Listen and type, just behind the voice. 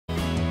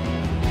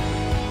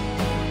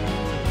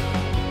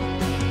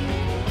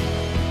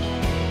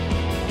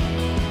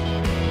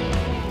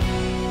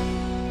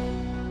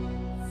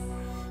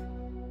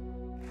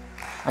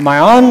Am I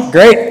on?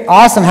 Great.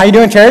 Awesome. How you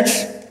doing, church?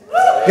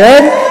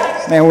 Good?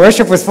 Man,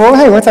 worship was full.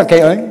 Hey, what's up,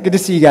 Caitlin? Good to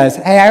see you guys.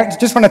 Hey, I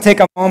just want to take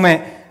a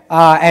moment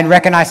and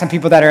recognize some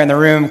people that are in the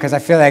room because I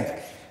feel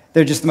like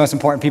they're just the most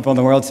important people in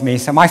the world to me.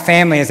 So my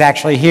family is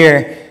actually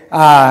here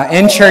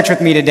in church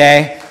with me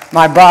today.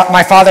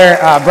 My father,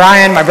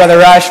 Brian, my brother,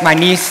 Rush, my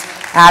niece,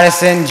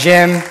 Addison,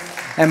 Jim,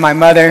 and my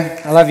mother.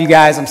 I love you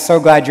guys. I'm so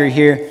glad you're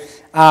here.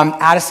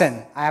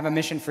 Addison, I have a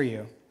mission for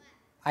you.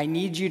 I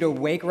need you to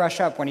wake Rush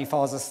up when he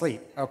falls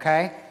asleep,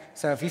 okay?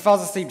 So if he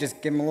falls asleep,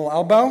 just give him a little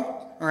elbow,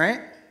 all right?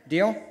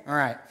 Deal? All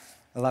right.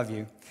 I love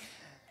you.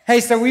 Hey,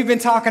 so we've been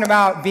talking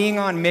about being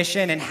on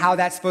mission and how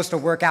that's supposed to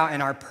work out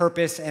in our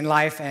purpose in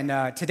life.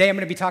 And today I'm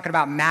going to be talking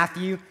about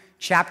Matthew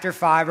chapter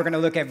 5. We're going to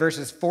look at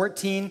verses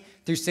 14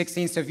 through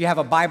 16. So if you have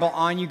a Bible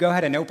on you, go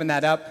ahead and open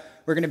that up.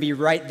 We're going to be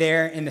right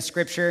there in the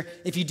scripture.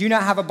 If you do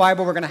not have a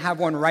Bible, we're going to have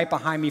one right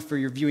behind me for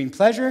your viewing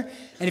pleasure.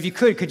 And if you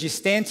could you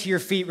stand to your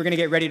feet? We're going to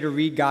get ready to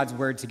read God's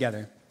word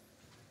together.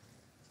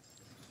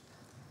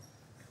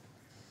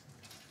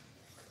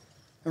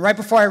 And right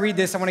before I read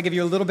this, I want to give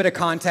you a little bit of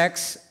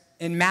context.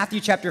 In Matthew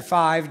chapter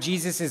 5,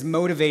 Jesus is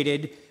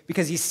motivated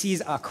because he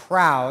sees a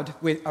crowd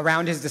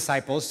around his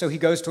disciples. So he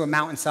goes to a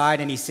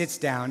mountainside and he sits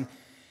down.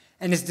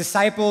 And his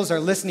disciples are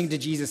listening to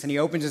Jesus, and he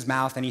opens his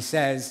mouth and he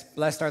says,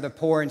 "Blessed are the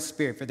poor in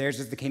spirit, for theirs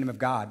is the kingdom of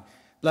God.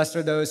 Blessed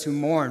are those who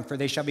mourn, for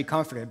they shall be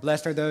comforted.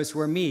 Blessed are those who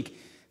are meek,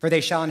 for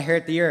they shall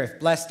inherit the earth.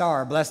 Blessed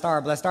are, blessed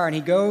are, blessed are." And he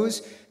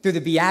goes through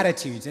the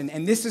Beatitudes.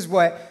 And this is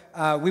what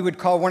we would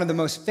call one of the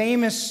most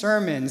famous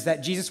sermons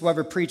that Jesus will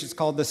ever preach. It's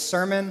called the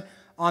Sermon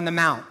on the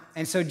Mount.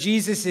 And so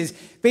Jesus is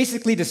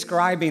basically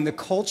describing the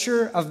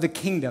culture of the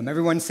kingdom.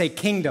 Everyone say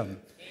kingdom.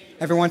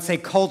 Everyone say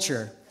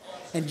culture.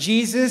 And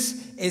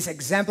Jesus is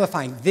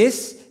exemplifying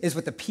this is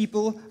what the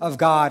people of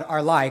God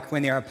are like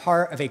when they are a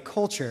part of a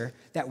culture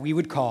that we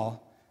would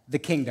call the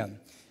kingdom.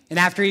 And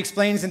after he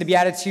explains in the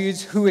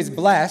Beatitudes who is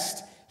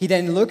blessed, he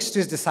then looks to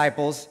his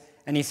disciples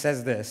and he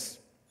says this: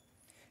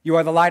 "You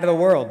are the light of the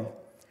world.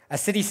 A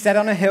city set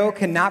on a hill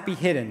cannot be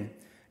hidden,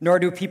 nor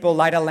do people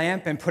light a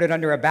lamp and put it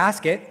under a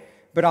basket,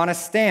 but on a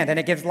stand, and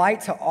it gives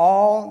light to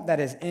all that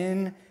is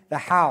in the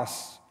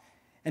house.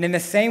 And in the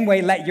same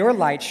way, let your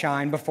light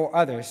shine before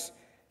others,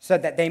 so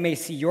that they may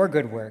see your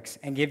good works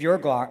and give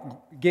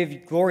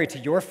glory to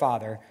your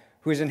Father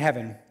who is in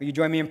heaven." Will you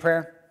join me in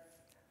prayer?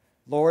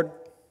 Lord,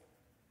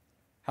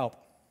 help.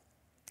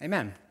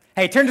 Amen.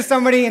 Hey, turn to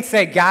somebody and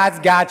say, "God's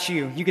got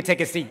you." You can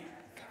take a seat.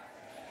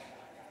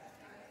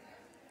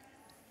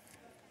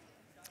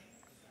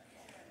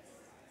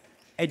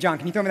 Hey, John,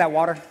 can you throw me that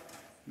water?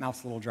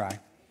 Mouth's a little dry.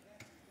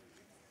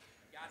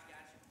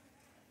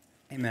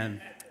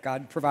 Amen.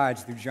 God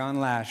provides through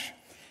John Lash.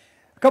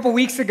 A couple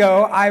weeks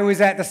ago, I was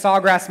at the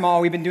Sawgrass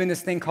Mall. We've been doing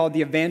this thing called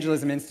the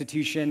Evangelism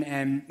Institution,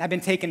 and I've been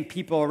taking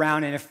people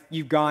around, and if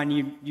you've gone,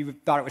 you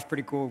thought it was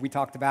pretty cool. We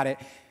talked about it.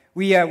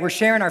 We're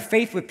sharing our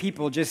faith with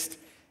people, just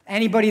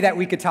anybody that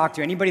we could talk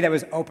to, anybody that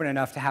was open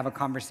enough to have a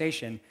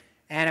conversation.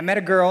 And I met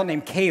a girl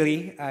named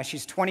Kaylee.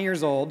 She's 20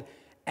 years old,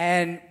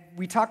 and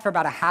we talked for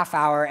about a half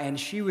hour, and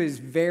she was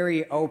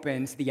very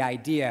open to the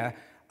idea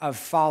of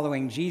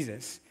following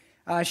Jesus.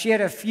 She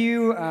had a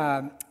few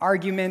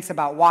arguments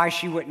about why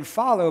she wouldn't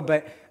follow,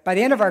 but by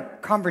the end of our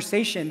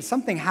conversation,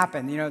 something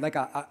happened, like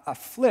a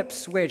flip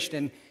switched,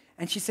 and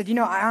she said,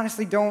 "I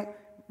honestly don't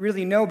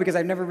really know because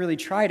I've never really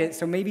tried it,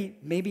 so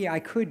maybe I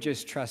could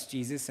just trust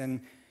Jesus and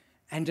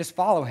just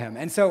follow him."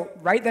 And so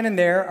right then and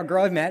there, a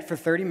girl I met for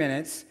 30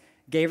 minutes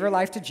gave her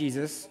life to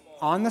Jesus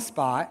on the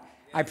spot.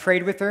 I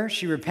prayed with her,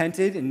 she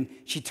repented, and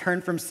she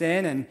turned from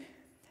sin, and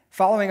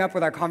following up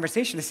with our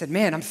conversation, I said,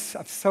 "Man, I'm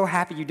so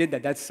happy you did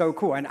that. That's so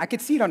cool." And I could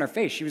see it on her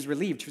face. She was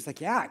relieved. She was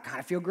like, "Yeah, I kind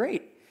of feel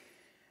great."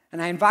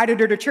 And I invited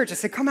her to church. I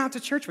said, "Come out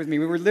to church with me."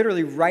 We were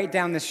literally right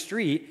down the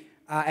street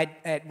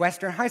at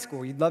Western High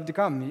School. You'd love to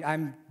come.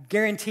 I'm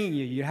guaranteeing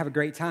you'd have a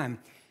great time.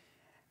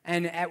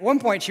 And at one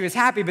point, she was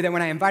happy, but then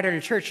when I invited her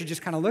to church, she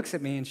just kind of looks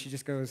at me and she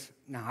just goes,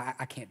 "No,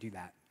 I can't do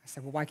that." I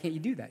said, "Well, why can't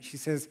you do that?" She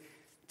says,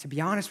 "To be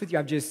honest with you,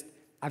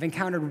 I've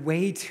encountered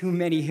way too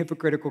many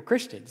hypocritical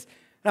Christians."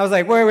 And I was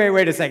like,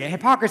 wait a second.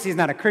 Hypocrisy is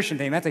not a Christian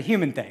thing. That's a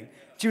human thing.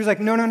 She was like,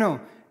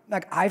 no.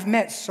 Like, I've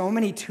met so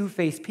many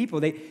two-faced people.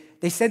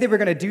 They said they were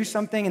going to do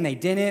something and they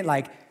didn't.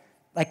 Like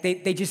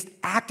they just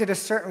acted a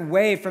certain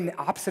way from the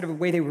opposite of the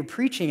way they were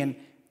preaching. And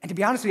to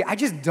be honest with you, I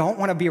just don't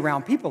want to be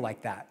around people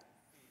like that.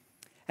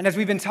 And as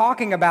we've been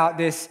talking about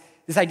this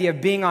idea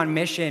of being on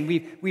mission,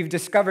 we've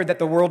discovered that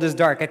the world is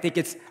dark. I think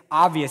it's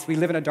obvious. We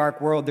live in a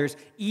dark world. There's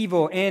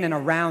evil in and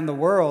around the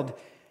world.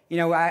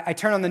 I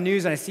turn on the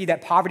news and I see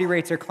that poverty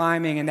rates are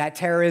climbing and that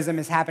terrorism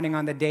is happening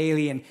on the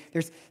daily and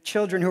there's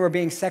children who are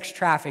being sex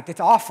trafficked.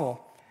 It's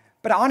awful.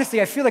 But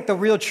honestly, I feel like the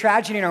real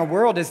tragedy in our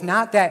world is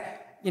not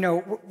that,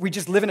 we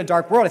just live in a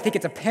dark world. I think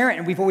it's apparent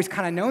and we've always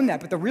kind of known that.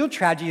 But the real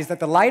tragedy is that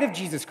the light of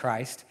Jesus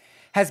Christ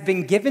has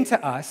been given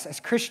to us as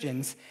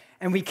Christians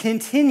and we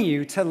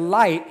continue to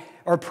light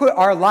or put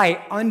our light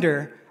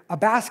under a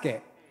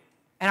basket.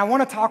 And I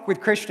want to talk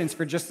with Christians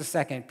for just a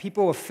second,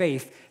 people of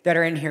faith that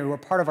are in here who are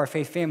part of our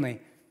faith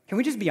family. Can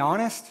we just be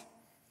honest?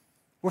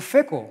 We're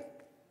fickle.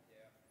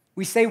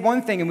 We say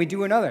one thing and we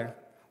do another.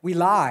 We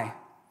lie.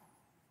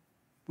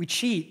 We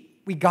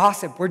cheat. We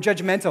gossip. We're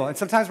judgmental. And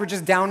sometimes we're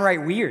just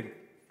downright weird.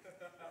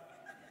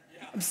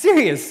 I'm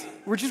serious.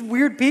 We're just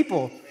weird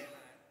people.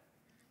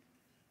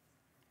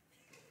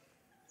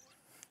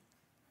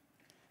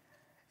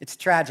 It's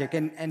tragic.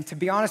 And to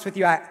be honest with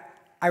you,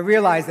 I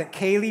realized that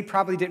Kaylee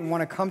probably didn't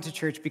want to come to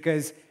church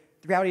because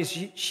the reality is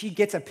she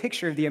gets a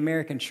picture of the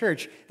American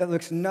church that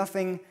looks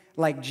nothing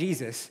like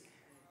Jesus.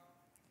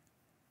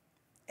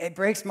 It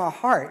breaks my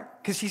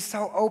heart because she's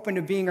so open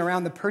to being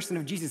around the person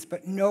of Jesus,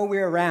 but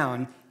nowhere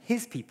around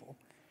his people.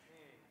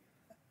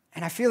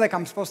 And I feel like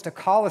I'm supposed to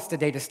call us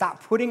today to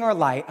stop putting our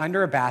light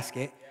under a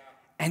basket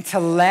and to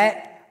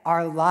let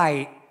our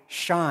light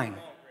shine.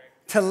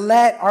 To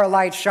let our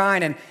light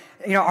shine. And,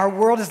 our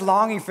world is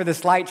longing for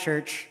this light,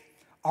 church.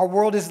 Our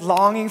world is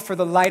longing for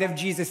the light of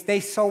Jesus. They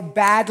so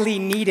badly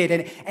need it.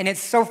 And it's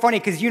so funny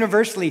because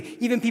universally,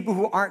 even people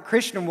who aren't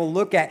Christian will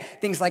look at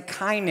things like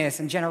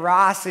kindness and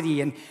generosity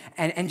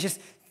and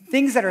just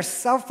things that are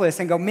selfless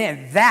and go,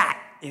 man,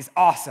 that is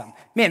awesome.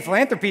 Man,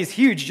 philanthropy is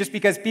huge just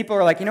because people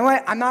are like, you know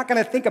what? I'm not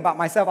going to think about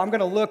myself. I'm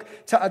going to look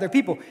to other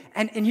people.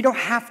 And you don't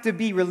have to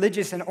be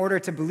religious in order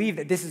to believe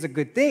that this is a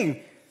good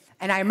thing.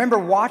 And I remember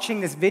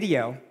watching this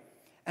video,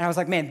 and I was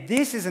like, man,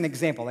 this is an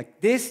example. Like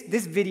this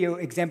video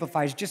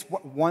exemplifies just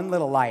what one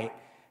little light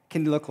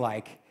can look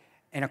like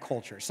in a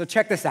culture. So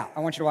check this out.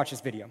 I want you to watch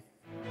this video.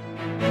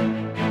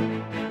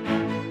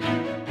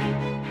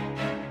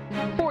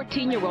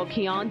 14-year-old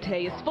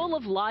Keontae is full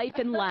of life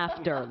and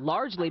laughter,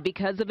 largely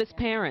because of his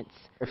parents.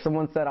 If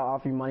someone said, I'll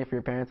offer you money for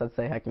your parents, I'd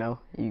say, heck no.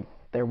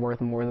 They're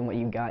worth more than what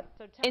you got.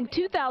 In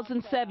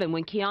 2007,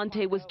 when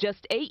Keontae was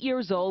just 8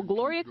 years old,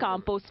 Gloria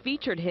Campos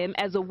featured him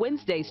as a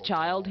Wednesday's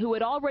child who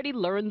had already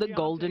learned the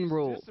golden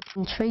rule.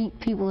 Treat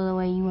people the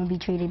way you want to be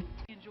treated.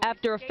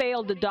 After a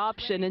failed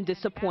adoption and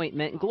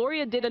disappointment,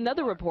 Gloria did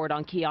another report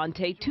on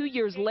Keontae 2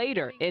 years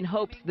later in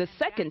hopes the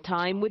second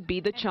time would be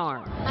the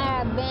charm.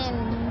 I have been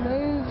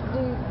moved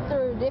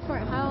through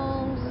different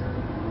homes,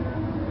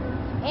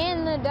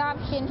 and the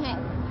adoption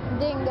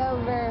didn't go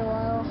very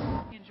well.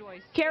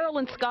 Carol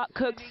and Scott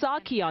Cook saw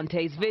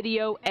Keontae's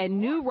video and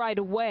knew right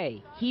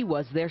away he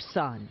was their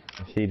son.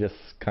 He just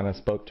kind of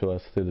spoke to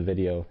us through the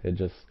video. It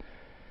just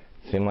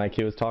seemed like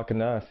he was talking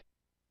to us.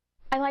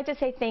 I'd like to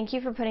say thank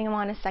you for putting him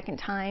on a second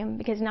time,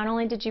 because not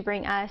only did you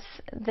bring us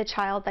the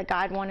child that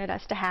God wanted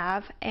us to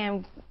have,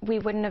 and we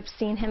wouldn't have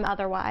seen him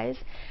otherwise,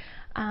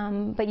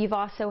 but you've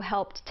also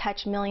helped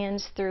touch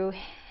millions through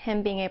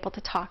him being able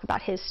to talk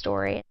about his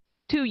story.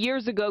 2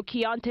 years ago,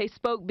 Keontae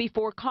spoke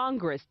before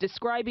Congress,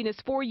 describing his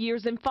 4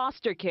 years in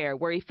foster care,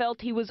 where he felt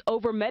he was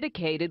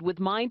over-medicated with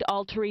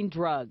mind-altering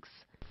drugs.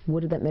 What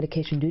did that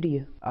medication do to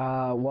you?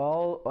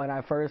 Well, when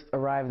I first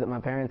arrived at my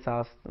parents'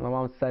 house, my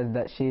mom said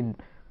that she'd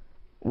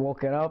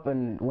woken up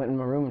and went in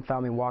my room and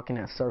found me walking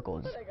in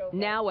circles.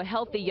 Now a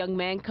healthy young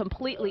man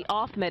completely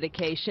off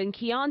medication,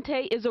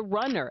 Keontae is a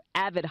runner,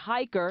 avid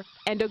hiker,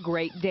 and a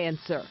great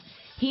dancer.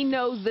 He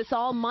knows this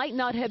all might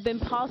not have been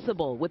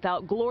possible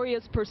without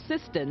Gloria's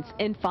persistence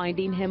in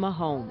finding him a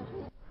home.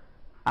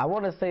 I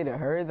want to say to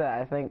her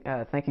that I think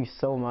thank you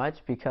so much,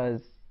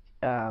 because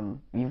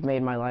you've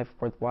made my life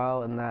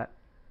worthwhile, and that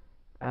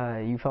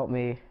you've helped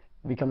me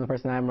become the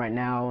person I am right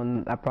now,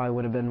 and I probably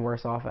would have been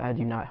worse off had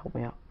you not helped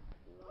me out.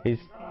 He's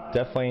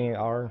definitely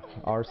our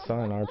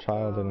son, our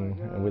child,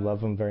 and we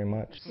love him very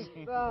much.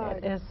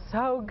 It is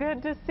so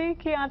good to see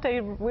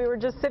Keontae. We were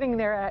just sitting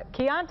there at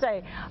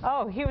Keontae.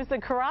 Oh, he was the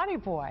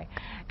karate boy,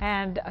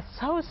 and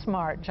so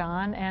smart,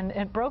 John, and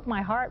it broke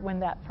my heart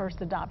when that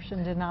first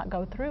adoption did not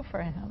go through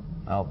for him.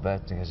 I'll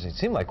bet, because he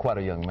seemed like quite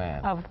a young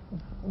man.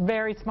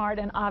 Very smart,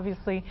 and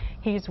obviously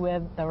he's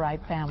with the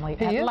right family.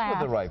 He is with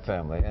the right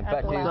family. In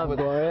fact, he's with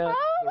the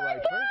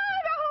right person.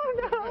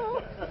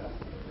 Oh, no!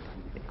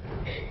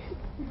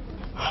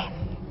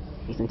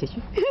 Need some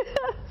tissue? I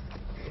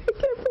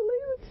can't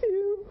believe it's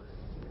you.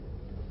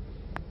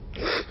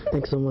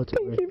 Thanks so much.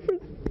 Thank you for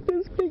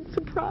this big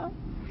surprise.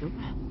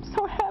 I'm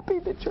so happy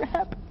that you're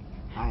happy.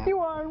 You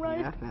are,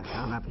 right? Yeah,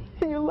 I'm happy.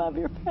 And you love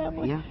your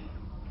family. Yeah.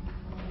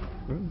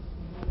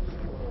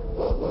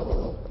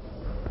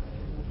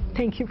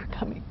 Thank you for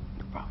coming.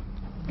 No problem.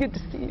 Good to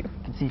see you.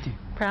 Good to see you too.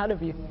 Proud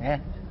of you. Yeah.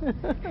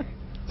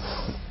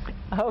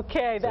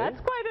 Okay,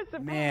 that's quite a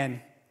surprise.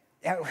 Man,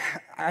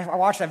 I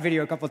watched that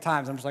video a couple of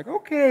times. I'm just like,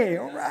 okay,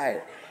 all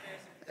right.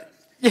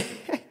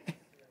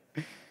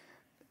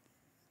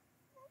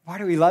 Why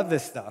do we love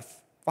this stuff?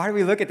 Why do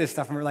we look at this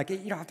stuff and we're like, you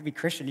don't have to be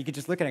Christian. You could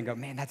just look at it and go,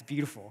 man, that's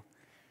beautiful.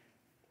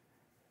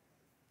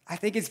 I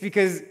think it's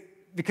because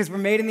we're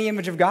made in the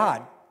image of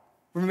God.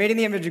 We're made in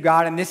the image of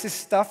God, and this is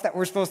stuff that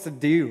we're supposed to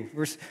do.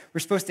 We're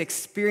supposed to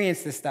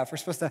experience this stuff. We're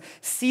supposed to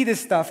see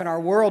this stuff in our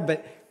world,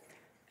 but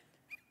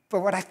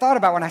what I thought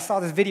about when I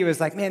saw this video is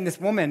like, man, this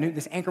woman,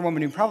 this anchor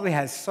woman who probably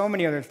has so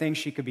many other things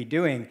she could be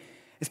doing,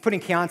 is putting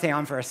Keontae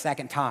on for a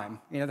second time.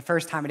 The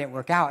first time it didn't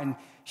work out, and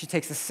she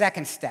takes the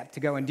second step to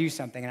go and do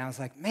something. And I was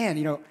like,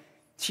 man,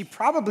 she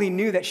probably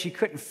knew that she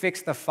couldn't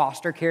fix the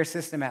foster care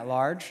system at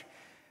large,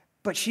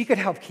 but she could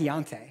help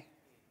Keontae.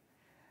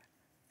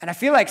 And I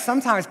feel like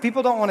sometimes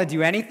people don't want to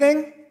do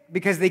anything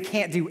because they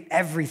can't do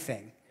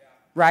everything,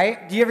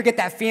 right? Do you ever get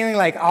that feeling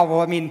like, oh,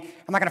 well, I mean,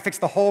 I'm not going to fix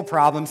the whole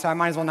problem, so I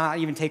might as well not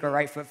even take a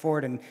right foot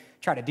forward and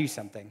try to do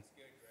something.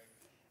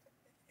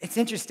 It's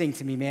interesting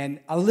to me, man.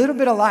 A little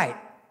bit of light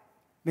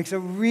makes a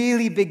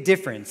really big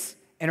difference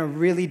in a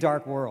really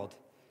dark world.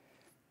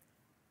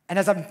 And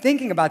as I'm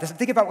thinking about this, I'm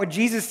thinking about what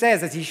Jesus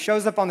says as he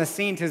shows up on the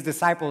scene to his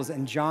disciples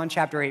in John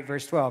chapter 8,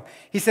 verse 12.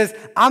 He says,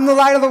 I'm the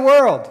light of the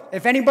world.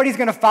 If anybody's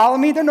going to follow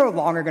me, they're no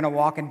longer going to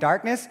walk in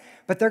darkness,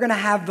 but they're going to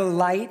have the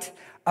light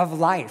of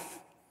life.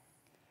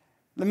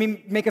 Let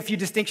me make a few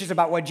distinctions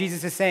about what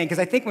Jesus is saying, because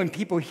I think when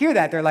people hear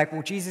that, they're like,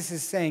 well, Jesus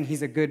is saying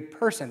he's a good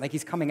person, like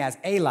he's coming as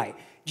a light.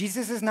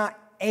 Jesus is not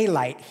a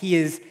light, he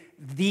is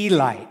the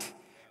light,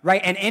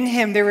 right? And in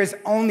him, there is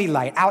only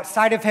light.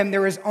 Outside of him,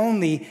 there is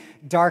only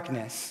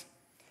darkness.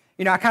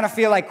 You know, I kind of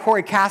feel like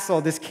Corey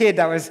Castle, this kid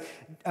that was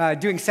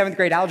doing 7th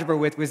grade algebra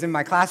with, was in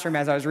my classroom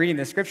as I was reading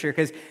the scripture,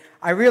 because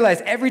I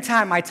realized every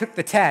time I took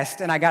the test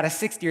and I got a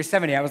 60 or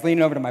 70, I was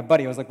leaning over to my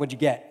buddy. I was like, what'd you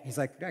get? He's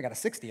like, yeah, I got a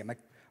 60. I'm like,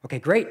 okay,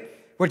 great.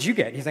 What'd you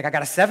get? He's like, I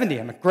got a 70.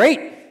 I'm like,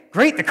 great,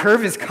 the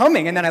curve is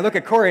coming. And then I look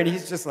at Corey and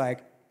he's just like,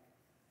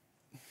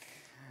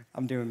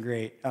 I'm doing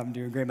great. I'm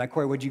like,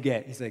 Corey, what'd you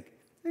get? He's like,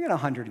 I got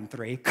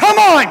 103. Come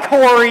on,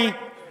 Corey.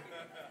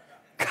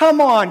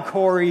 Come on,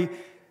 Corey.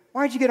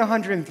 Why'd you get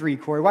 103,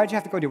 Corey? Why'd you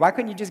have to go do? Why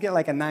couldn't you just get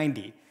like a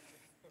 90?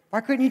 Why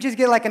couldn't you just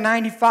get like a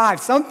 95?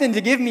 Something to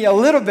give me a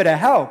little bit of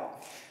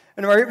help.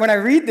 And when I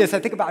read this,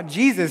 I think about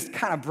Jesus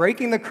kind of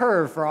breaking the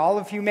curve for all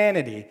of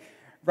humanity,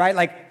 right?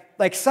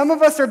 Like some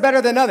of us are better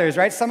than others,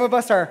 right? Some of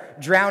us are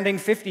drowning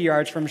 50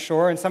 yards from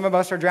shore, and some of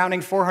us are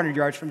drowning 400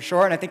 yards from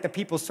shore. And I think the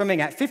people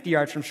swimming at 50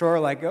 yards from shore are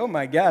like, oh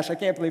my gosh, I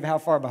can't believe how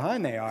far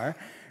behind they are,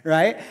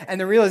 right?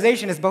 And the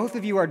realization is both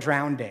of you are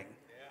drowning,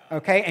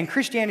 okay? And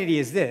Christianity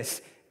is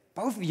this.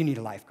 Both of you need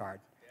a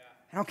lifeguard.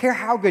 I don't care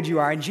how good you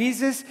are. And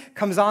Jesus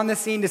comes on the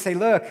scene to say,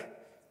 look,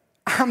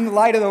 I'm the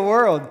light of the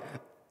world.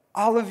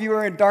 All of you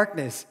are in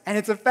darkness, and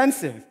it's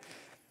offensive.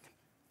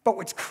 But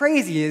what's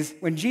crazy is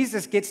when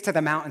Jesus gets to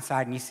the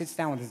mountainside and he sits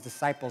down with his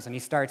disciples and he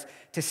starts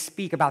to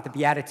speak about the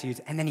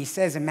Beatitudes, and then he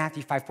says in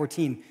Matthew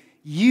 5:14,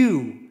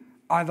 you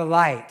are the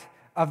light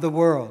of the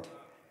world.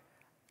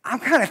 I'm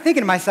kind of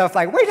thinking to myself,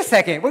 like, wait a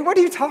second, what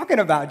are you talking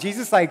about?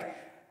 Jesus, like,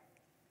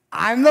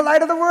 I'm the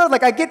light of the world?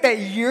 Like, I get that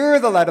you're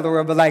the light of the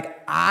world, but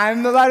like,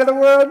 I'm the light of the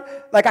world?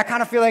 Like, I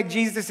kind of feel like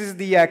Jesus is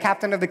the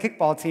captain of the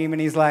kickball team,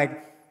 and he's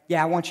like,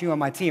 yeah, I want you on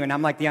my team. And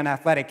I'm like the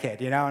unathletic kid,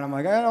 you know? And I'm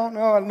like, I don't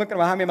know. I'm looking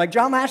behind me. I'm like,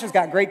 John Lash has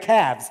got great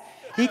calves.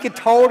 He could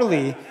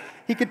totally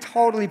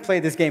play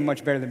this game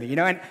much better than me, you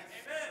know? And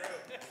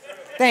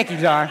thank you,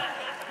 John.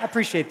 I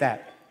appreciate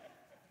that.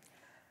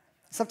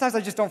 Sometimes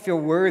I just don't feel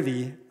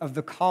worthy of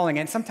the calling.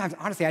 And sometimes,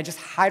 honestly, I just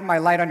hide my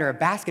light under a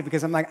basket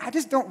because I'm like, I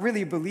just don't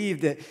really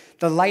believe that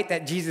the light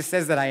that Jesus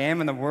says that I am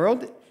in the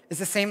world is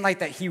the same light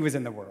that he was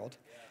in the world.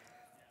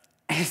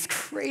 And it's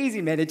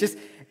crazy, man.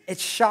 It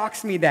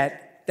shocks me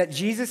that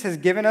Jesus has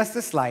given us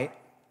this light,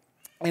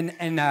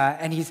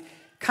 and he's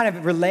kind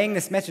of relaying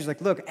this message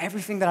like, look,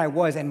 everything that I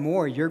was and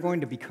more, you're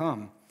going to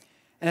become.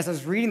 And as I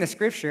was reading the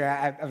scripture,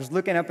 I was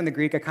looking up in the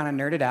Greek, I kind of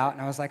nerded out,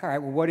 and I was like, all right,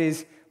 well, what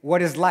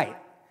is light?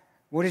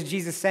 What is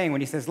Jesus saying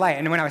when he says light?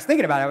 And when I was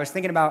thinking about it, I was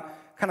thinking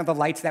about kind of the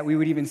lights that we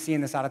would even see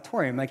in this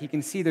auditorium. Like you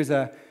can see there's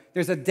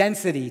a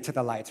density to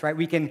the lights, right?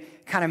 We can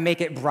kind of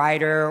make it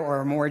brighter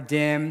or more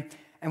dim.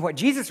 And what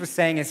Jesus was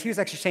saying is he was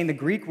actually saying the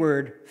Greek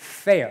word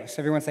theos.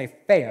 Everyone say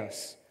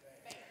theos.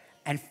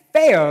 And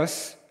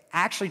theos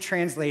actually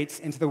translates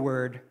into the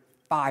word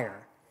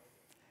fire.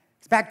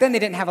 Back then they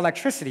didn't have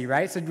electricity,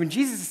 right? So when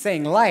Jesus is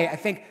saying light, I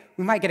think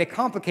we might get it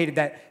complicated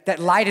that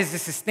light is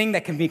this thing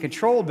that can be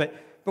controlled, but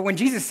when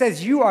Jesus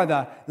says you are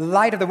the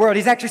light of the world,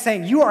 he's actually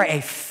saying you are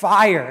a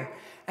fire.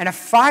 And a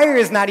fire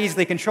is not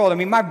easily controlled. I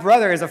mean, my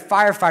brother is a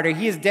firefighter.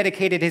 He has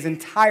dedicated his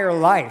entire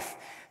life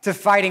to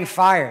fighting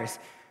fires.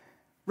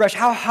 Rush,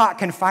 how hot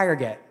can fire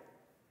get?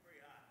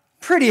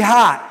 Pretty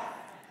hot.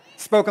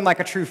 Spoken like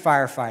a true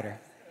firefighter. I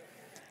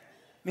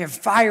mean,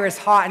 fire is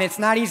hot and it's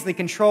not easily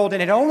controlled,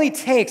 and it only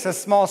takes a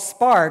small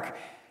spark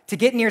to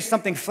get near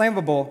something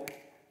flammable,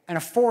 and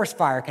a forest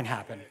fire can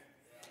happen.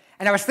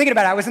 And I was thinking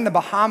about it. I was in the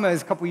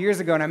Bahamas a couple years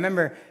ago, and I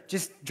remember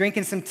just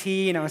drinking some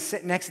tea, and I was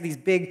sitting next to these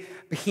big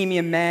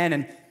Bahamian men,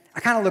 and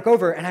I kind of look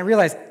over, and I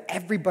realize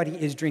everybody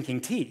is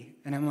drinking tea.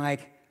 And I'm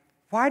like,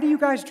 why do you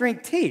guys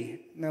drink tea?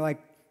 And they're like,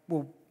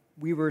 well,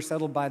 we were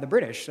settled by the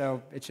British,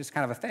 so it's just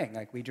kind of a thing.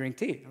 Like, we drink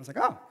tea. I was like,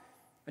 oh,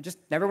 I just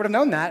never would have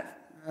known that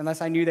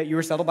unless I knew that you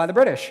were settled by the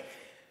British.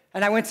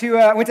 And I went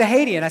to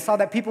Haiti, and I saw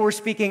that people were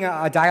speaking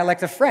a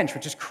dialect of French,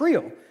 which is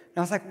Creole. And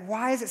I was like,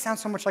 why does it sound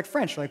so much like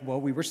French? They're like, well,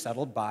 we were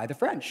settled by the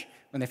French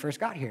when they first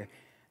got here.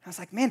 And I was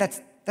like, man,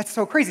 that's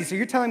so crazy. So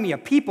you're telling me a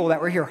people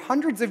that were here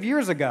hundreds of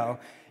years ago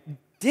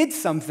did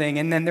something,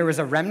 and then there was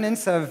a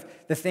remnants of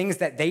the things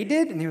that they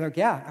did? And they were like,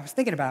 yeah. I was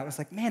thinking about it. I was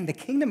like, man, the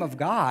kingdom of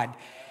God,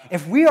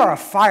 if we are a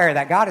fire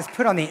that God has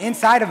put on the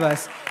inside of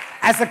us,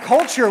 as a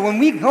culture, when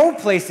we go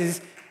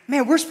places,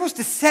 man, we're supposed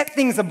to set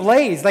things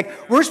ablaze.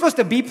 Like, we're supposed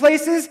to be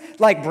places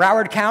like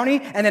Broward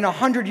County, and then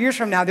 100 years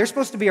from now, there's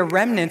supposed to be a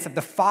remnant of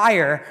the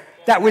fire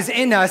that was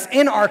in us,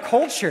 in our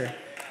culture.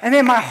 And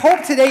then my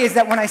hope today is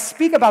that when I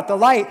speak about the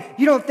light,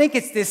 you don't think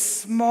it's this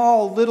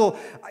small little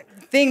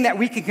thing that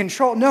we can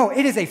control. No,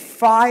 it is a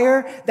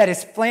fire that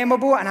is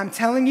flammable, and I'm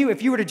telling you,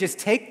 if you were to just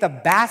take the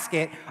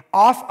basket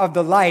off of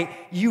the light,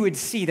 you would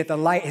see that the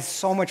light is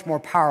so much more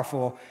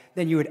powerful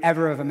than you would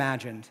ever have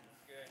imagined.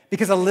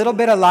 Because a little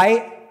bit of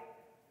light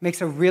makes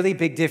a really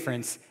big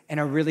difference in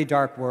a really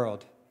dark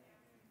world.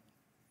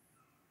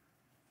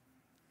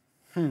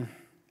 Man,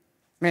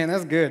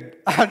 that's good.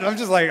 I'm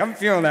just like, I'm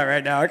feeling that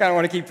right now. I kind of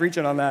want to keep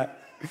preaching on that.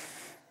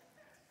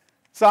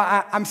 So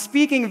I'm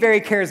speaking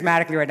very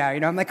charismatically right now.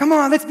 You know, I'm like, come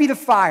on, let's be the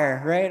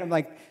fire, right? I'm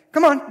like,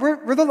 come on,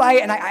 we're the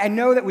light. And I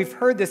know that we've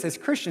heard this as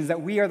Christians,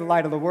 that we are the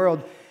light of the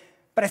world.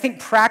 But I think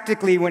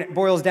practically, when it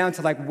boils down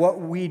to like what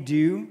we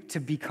do to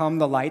become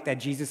the light that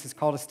Jesus has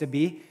called us to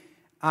be,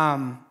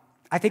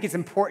 I think it's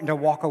important to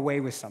walk away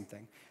with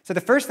something. So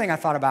the first thing I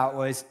thought about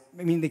was,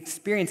 the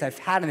experience I've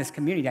had in this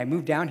community. I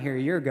moved down here a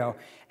year ago,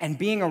 and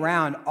being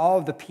around all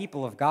of the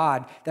people of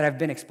God that I've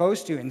been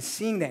exposed to and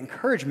seeing the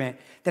encouragement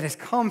that has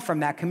come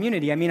from that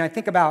community. I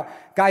think about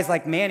guys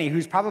like Manny,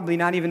 who's probably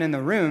not even in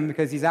the room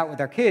because he's out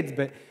with our kids,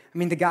 but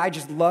the guy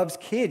just loves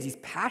kids. He's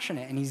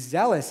passionate and he's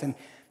zealous, and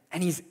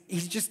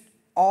he's just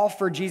all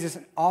for Jesus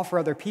and all for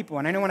other people.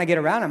 And I know when I get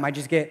around him, I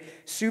just get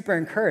super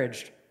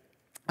encouraged.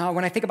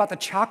 When I think about the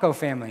Chaco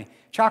family,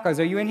 Chacos,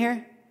 are you in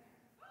here?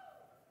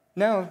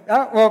 No?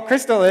 Oh, well,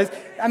 Crystal is.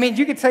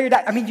 You could tell your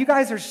dad. You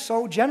guys are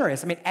so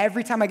generous.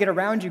 Every time I get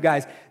around you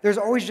guys, there's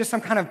always just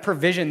some kind of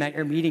provision that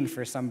you're meeting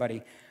for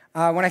somebody.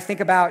 When I think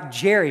about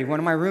Jerry, one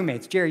of my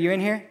roommates. Jerry, you in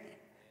here?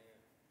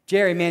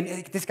 Jerry,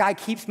 man, this guy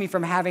keeps me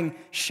from having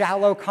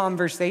shallow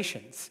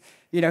conversations.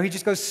 He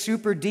just goes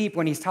super deep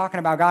when he's talking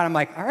about God. I'm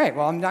like, all right,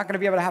 well, I'm not going to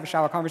be able to have a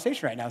shallow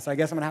conversation right now, so I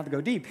guess I'm going to have to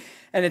go deep.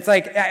 And it's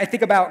like, I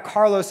think about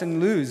Carlos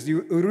and Luz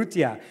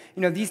Urrutia.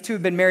 These two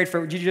have been married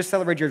did you just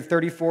celebrate your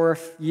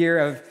 34th year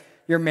of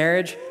your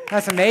marriage?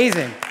 That's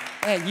amazing.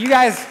 Man, you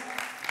guys,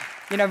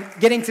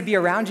 getting to be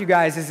around you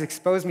guys has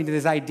exposed me to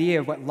this idea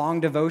of what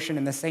long devotion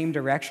in the same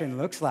direction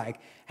looks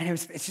like. And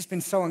it's just been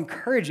so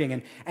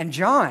encouraging. And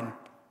John,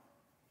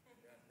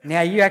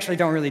 yeah, you actually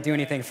don't really do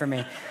anything for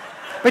me.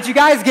 But you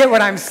guys get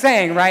what I'm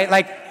saying, right?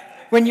 Like,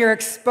 when you're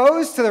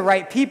exposed to the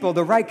right people,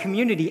 the right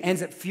community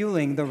ends up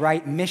fueling the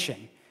right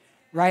mission,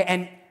 right?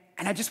 And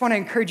I just want to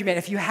encourage you, man,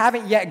 if you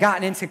haven't yet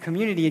gotten into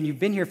community and you've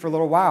been here for a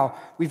little while,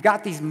 we've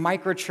got these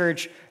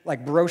microchurch,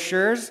 like,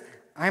 brochures.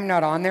 I'm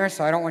not on there,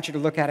 so I don't want you to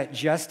look at it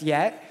just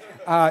yet.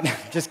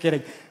 Just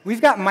kidding.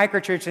 We've got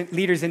microchurch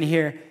leaders in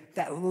here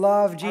that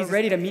love Jesus,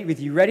 ready to meet with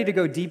you, ready to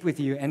go deep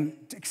with you and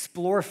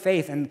explore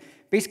faith and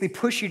basically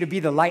push you to be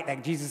the light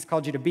that Jesus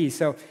called you to be.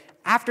 So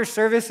after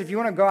service, if you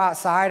want to go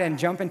outside and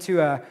jump into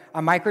a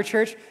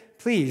microchurch,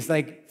 please,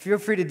 feel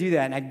free to do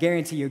that, and I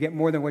guarantee you'll get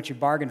more than what you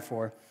bargained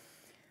for.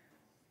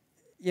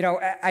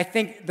 I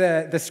think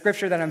the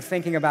scripture that I'm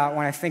thinking about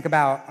when I think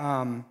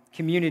about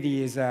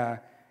community is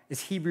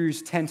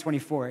Hebrews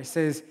 10:24. It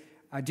says,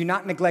 do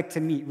not neglect to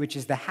meet, which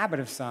is the habit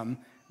of some,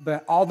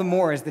 but all the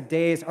more as the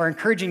days are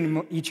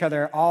encouraging each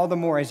other, all the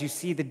more as you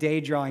see the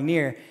day drawing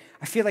near.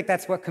 I feel like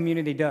that's what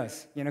community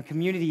does.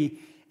 Community,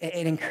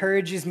 it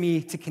encourages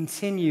me to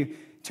continue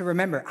to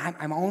remember,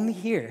 I'm only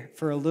here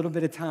for a little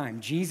bit of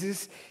time.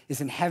 Jesus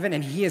is in heaven,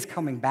 and he is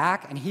coming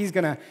back, and he's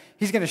gonna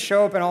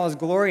show up in all his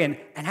glory, and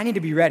I need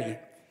to be ready.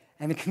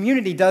 And the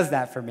community does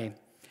that for me.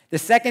 The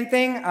second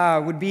thing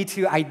would be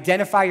to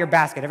identify your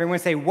basket. Everyone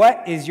say,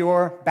 what is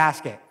your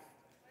basket?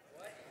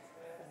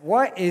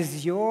 What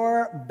is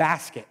your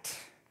basket?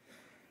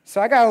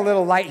 So I got a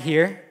little light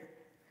here,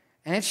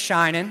 and it's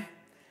shining.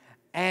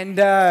 And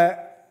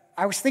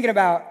I was thinking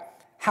about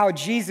how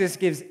Jesus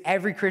gives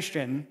every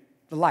Christian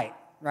the light,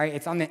 right?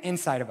 It's on the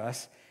inside of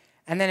us.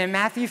 And then in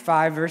Matthew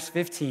 5, verse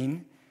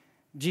 15,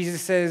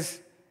 Jesus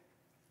says,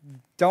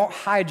 don't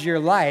hide your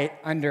light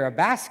under a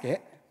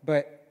basket,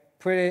 but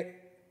put it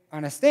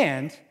on a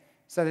stand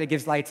so that it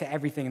gives light to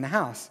everything in the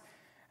house.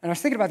 And I was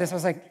thinking about this, I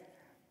was like,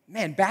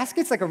 man,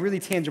 basket's like a really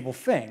tangible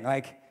thing.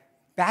 Like,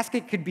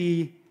 basket could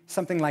be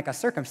something like a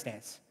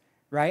circumstance,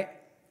 right?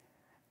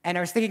 And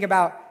I was thinking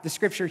about the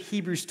scripture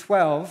Hebrews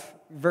 12,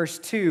 verse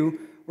 2,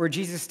 where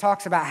Jesus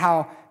talks about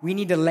how we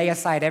need to lay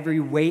aside every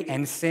weight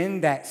and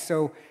sin that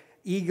so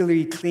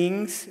eagerly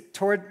clings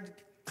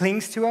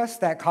to us,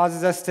 that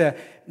causes us to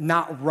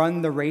not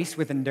run the race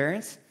with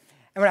endurance.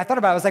 And when I thought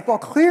about it, I was like, well,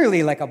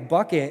 clearly, like a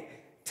bucket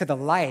to the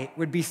light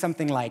would be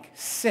something like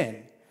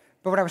sin.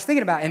 But what I was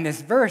thinking about in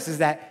this verse is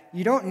that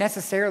you don't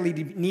necessarily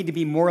need to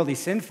be morally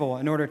sinful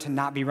in order to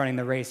not be running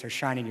the race or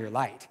shining your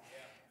light.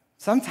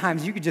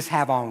 Sometimes you could just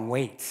have on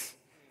weights,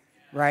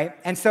 right?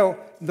 And so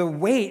the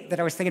weight that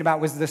I was thinking about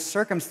was the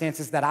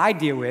circumstances that I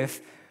deal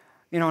with,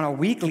 on a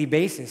weekly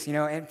basis,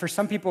 and for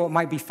some people it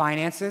might be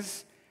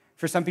finances.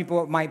 For some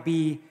people it might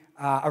be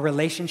a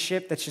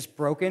relationship that's just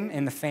broken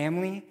in the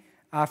family.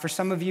 For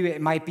some of you it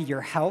might be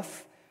your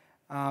health.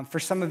 For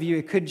some of you,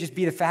 it could just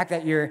be the fact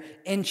that you're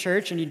in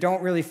church and you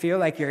don't really feel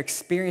like you're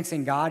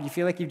experiencing God. You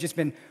feel like you've just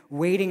been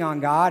waiting on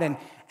God. And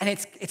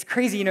it's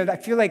crazy, you know, I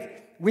feel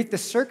like with the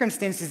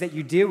circumstances that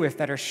you deal with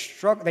that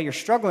you're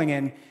struggling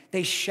in,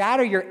 they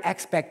shatter your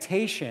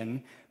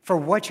expectation for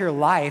what your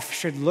life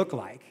should look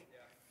like.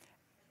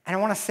 And I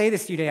want to say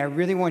this to you today. I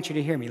really want you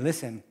to hear me.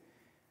 Listen,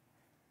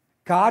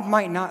 God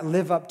might not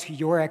live up to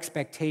your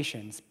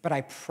expectations, but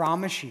I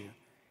promise you,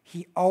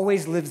 he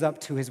always lives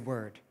up to his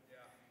word.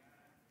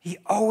 He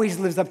always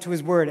lives up to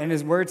his word, and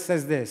his word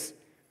says this: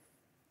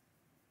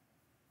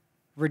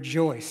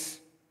 rejoice.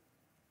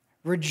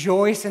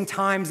 Rejoice in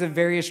times of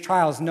various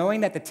trials,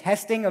 knowing that the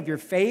testing of your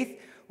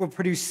faith will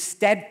produce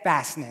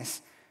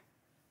steadfastness.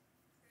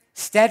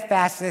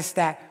 Steadfastness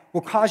that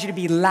will cause you to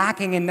be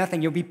lacking in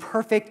nothing. You'll be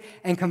perfect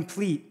and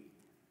complete.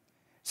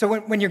 So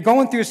when you're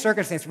going through a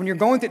circumstance, when you're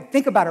going through,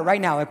 think about it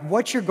right now, like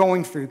what you're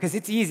going through, because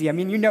it's easy. I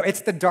mean, you know,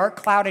 it's the dark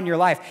cloud in your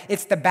life.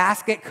 It's the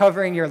basket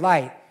covering your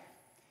light.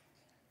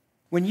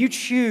 When you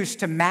choose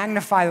to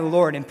magnify the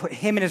Lord and put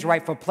him in his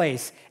rightful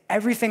place,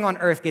 everything on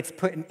earth gets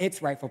put in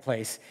its rightful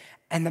place,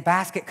 and the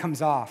basket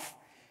comes off.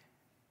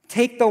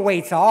 Take the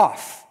weights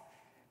off.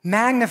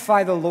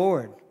 Magnify the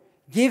Lord.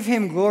 Give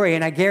him glory,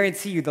 and I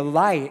guarantee you the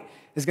light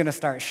is going to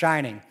start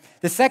shining.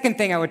 The second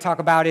thing I would talk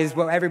about is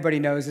what everybody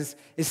knows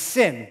is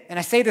sin. And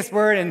I say this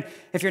word, and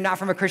if you're not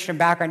from a Christian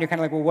background, you're kind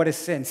of like, well, what is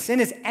sin? Sin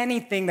is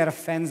anything that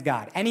offends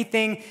God,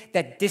 anything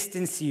that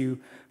distances you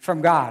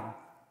from God.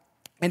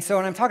 And so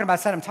when I'm talking about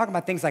sin, I'm talking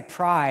about things like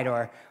pride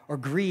or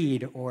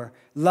greed or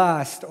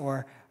lust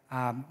or,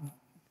 I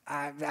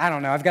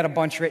don't know, I've got a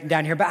bunch written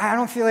down here, but I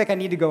don't feel like I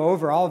need to go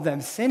over all of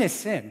them. Sin is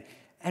sin,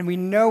 and we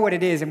know what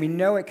it is, and we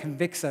know it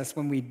convicts us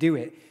when we do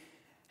it.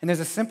 And there's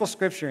a simple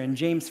scripture in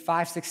James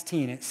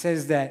 5:16. It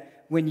says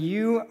that when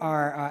you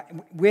are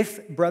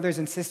with brothers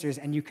and sisters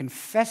and you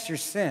confess your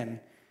sin,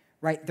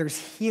 right, there's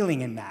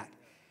healing in that.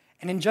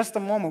 And in just a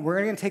moment,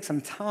 we're going to take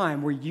some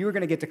time where you're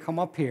going to get to come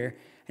up here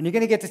and you're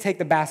going to get to take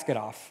the basket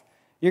off.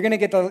 You're going to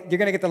get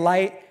the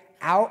light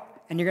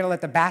out, and you're going to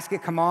let the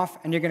basket come off,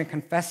 and you're going to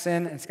confess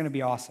sin, and it's going to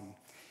be awesome.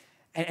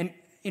 And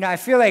you know, I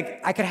feel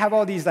like I could have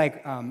all these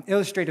like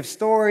illustrative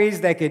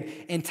stories that could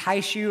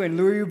entice you and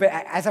lure you, but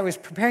as I was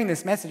preparing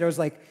this message, I was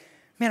like,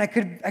 man, I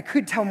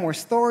could tell more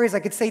stories. I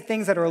could say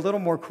things that are a little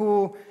more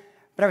cool.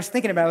 But I was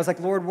thinking about it. I was like,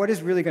 Lord, what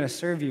is really going to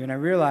serve you? And I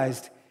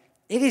realized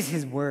it is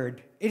his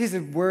word. It is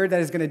a word that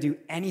is going to do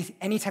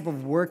any type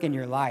of work in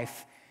your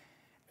life.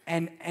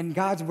 And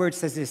God's word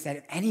says this, that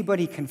if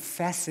anybody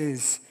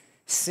confesses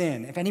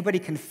sin, if anybody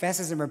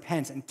confesses and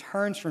repents and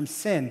turns from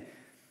sin,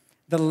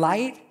 the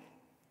light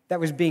that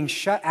was being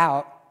shut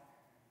out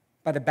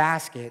by the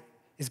basket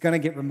is going to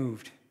get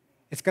removed.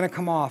 It's going to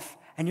come off,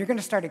 and you're going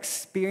to start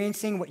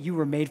experiencing what you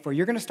were made for.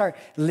 You're going to start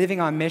living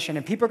on mission,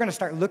 and people are going to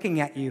start looking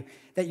at you,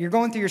 that you're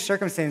going through your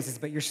circumstances,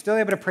 but you're still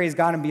able to praise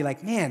God and be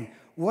like, man,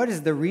 what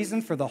is the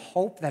reason for the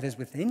hope that is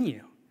within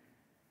you?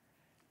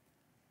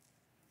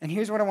 And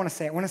here's what I want to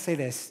say. I want to say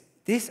this.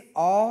 This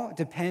all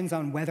depends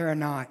on whether or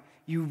not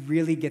you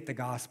really get the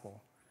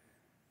gospel.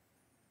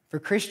 For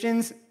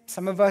Christians,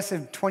 some of us are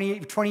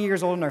 20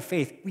 years old in our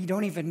faith. We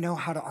don't even know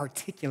how to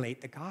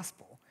articulate the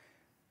gospel.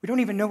 We don't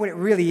even know what it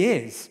really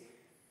is.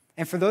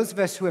 And for those of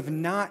us who have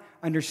not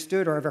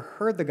understood or ever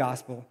heard the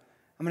gospel,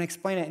 I'm going to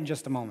explain it in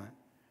just a moment.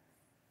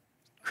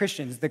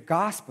 Christians, the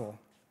gospel,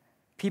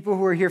 people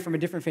who are here from a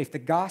different faith, the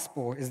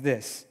gospel is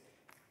this.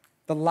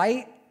 The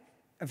light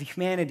of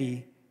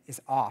humanity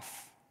is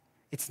off.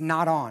 It's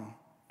not on.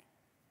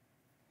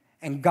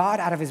 And God,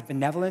 out of his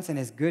benevolence and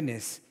his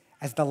goodness,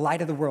 as the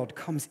light of the world,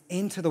 comes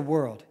into the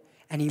world,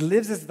 and he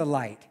lives as the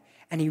light,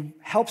 and he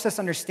helps us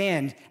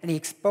understand, and he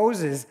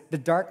exposes the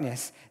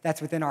darkness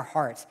that's within our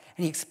hearts,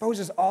 and he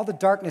exposes all the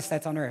darkness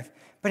that's on earth.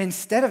 But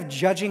instead of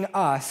judging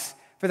us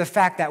for the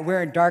fact that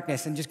we're in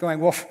darkness and just going,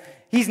 well,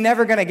 he's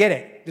never going to get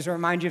it. Does it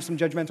remind you of some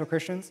judgmental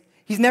Christians?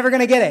 He's never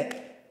going to get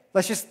it.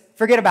 Let's just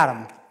forget about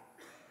him.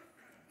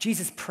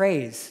 Jesus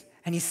prays,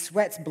 and he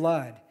sweats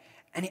blood,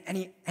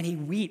 and he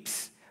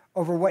weeps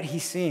over what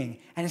he's seeing.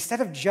 And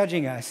instead of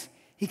judging us,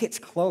 he gets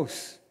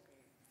close.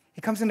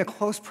 He comes into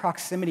close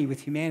proximity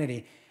with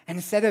humanity. And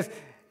instead of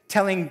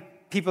telling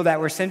people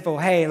that we're sinful,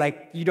 hey,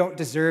 like, you don't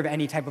deserve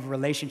any type of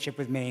relationship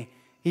with me,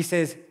 he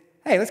says,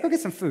 hey, let's go get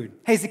some food.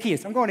 Hey,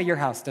 Zacchaeus, I'm going to your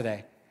house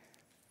today.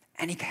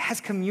 And he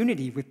has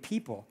community with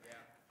people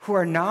who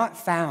are not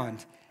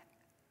found.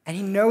 And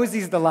he knows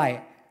he's the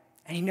light.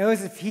 And he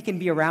knows if he can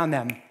be around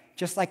them,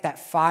 just like that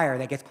fire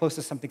that gets close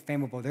to something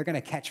flammable, they're going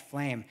to catch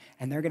flame,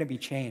 and they're going to be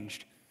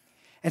changed.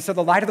 And so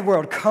the light of the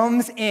world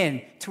comes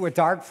in to a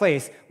dark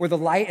place where the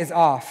light is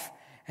off,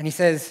 and he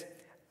says,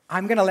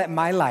 I'm going to let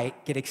my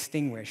light get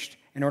extinguished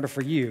in order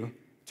for you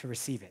to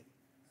receive it.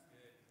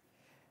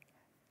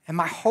 And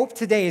my hope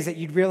today is that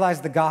you'd realize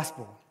the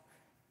gospel,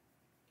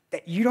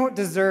 that you don't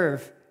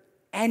deserve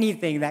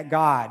anything that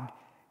God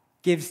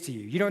gives to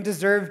you. You don't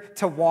deserve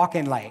to walk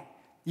in light.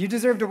 You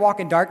deserve to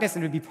walk in darkness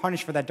and to be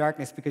punished for that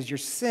darkness because your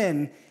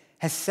sin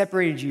has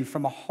separated you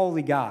from a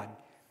holy God.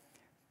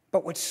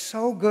 But what's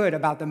so good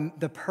about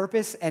the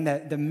purpose and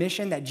the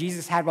mission that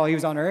Jesus had while he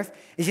was on earth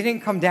is he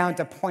didn't come down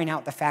to point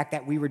out the fact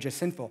that we were just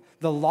sinful.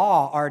 The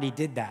law already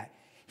did that.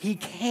 He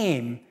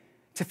came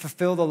to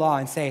fulfill the law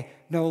and say,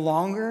 no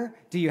longer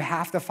do you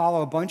have to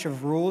follow a bunch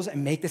of rules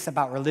and make this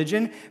about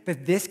religion,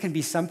 but this can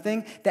be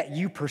something that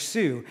you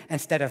pursue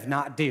instead of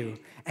not do.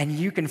 And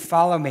you can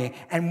follow me.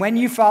 And when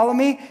you follow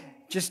me,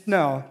 just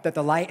know that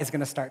the light is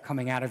going to start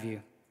coming out of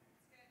you.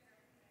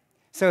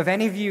 So if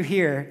any of you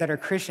here that are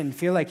Christian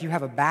feel like you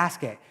have a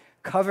basket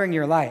covering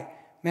your light,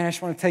 man, I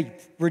just want to tell you,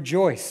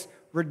 rejoice.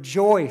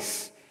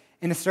 Rejoice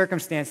in the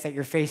circumstance that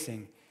you're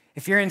facing.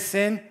 If you're in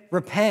sin,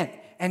 repent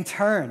and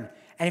turn.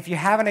 And if you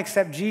haven't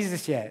accepted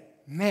Jesus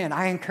yet, man,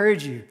 I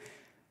encourage you,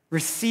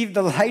 receive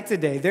the light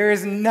today. There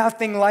is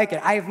nothing like it.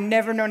 I have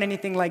never known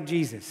anything like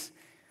Jesus.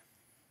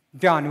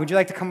 John, would you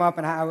like to come up?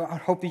 And I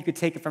hope that you could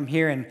take it from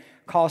here and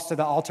call us to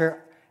the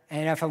altar.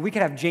 And if we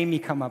could have Jamie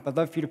come up, I'd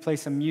love for you to play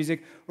some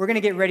music. We're going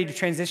to get ready to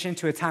transition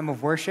to a time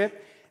of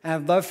worship. And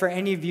I'd love for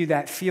any of you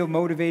that feel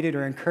motivated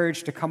or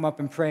encouraged to come up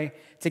and pray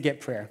to get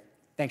prayer.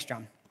 Thanks,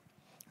 John.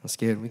 That's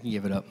good. We can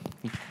give it up.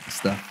 Good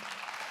stuff.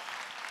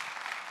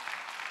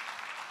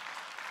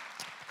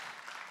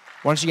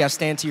 Why don't you guys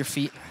stand to your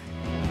feet?